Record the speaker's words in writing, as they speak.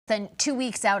than 2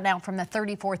 weeks out now from the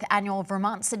 34th annual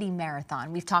Vermont City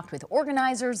Marathon. We've talked with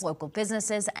organizers, local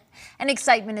businesses, and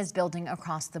excitement is building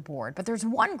across the board. But there's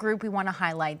one group we want to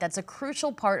highlight that's a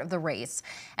crucial part of the race.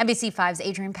 NBC5's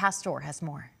Adrian Pastor has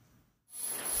more.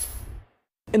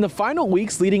 In the final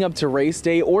weeks leading up to race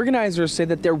day, organizers say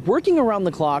that they're working around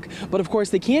the clock, but of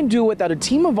course they can't do it without a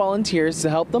team of volunteers to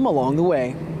help them along the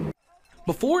way.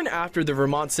 Before and after the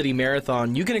Vermont City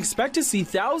Marathon, you can expect to see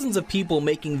thousands of people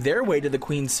making their way to the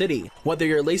Queen City. Whether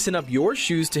you're lacing up your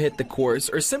shoes to hit the course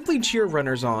or simply cheer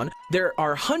runners on, there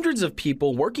are hundreds of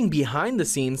people working behind the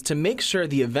scenes to make sure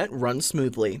the event runs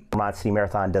smoothly. Vermont City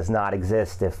Marathon does not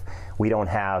exist if we don't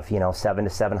have, 700 to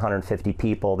 750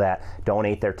 people that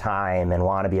donate their time and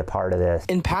want to be a part of this.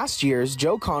 In past years,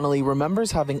 Joe Connolly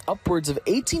remembers having upwards of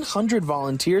 1,800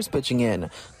 volunteers pitching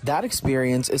in. That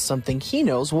experience is something he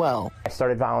knows well. I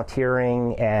started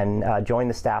volunteering and joined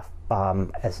the staff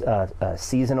as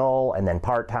seasonal, and then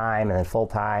part-time, and then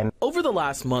full-time. Over the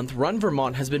last month, Run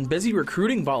Vermont has been busy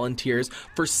recruiting volunteers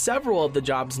for several of the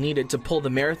jobs needed to pull the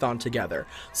marathon together,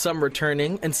 some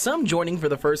returning and some joining for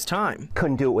the first time.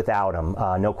 Couldn't do it without them,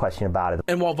 no question about it.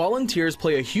 And while volunteers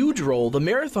play a huge role, the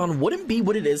marathon wouldn't be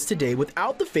what it is today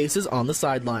without the faces on the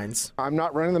sidelines. I'm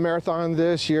not running the marathon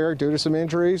this year due to some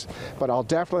injuries, but I'll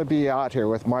definitely be out here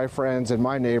with my friends and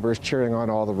my neighbors cheering on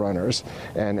all the runners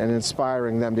and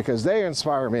inspiring them, because they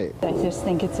inspire me. I just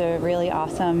think it's a really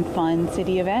awesome, fun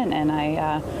city event, and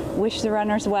I wish the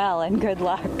runners well and good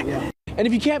luck. Yeah. And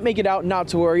if you can't make it out, not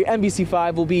to worry,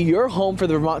 NBC5 will be your home for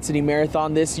the Vermont City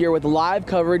Marathon this year with live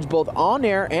coverage both on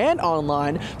air and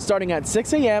online starting at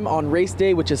 6 a.m. on race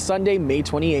day, which is Sunday, May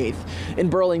 28th. In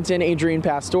Burlington, Adrian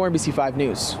Pastor, NBC5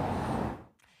 News.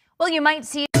 Well, you might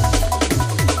see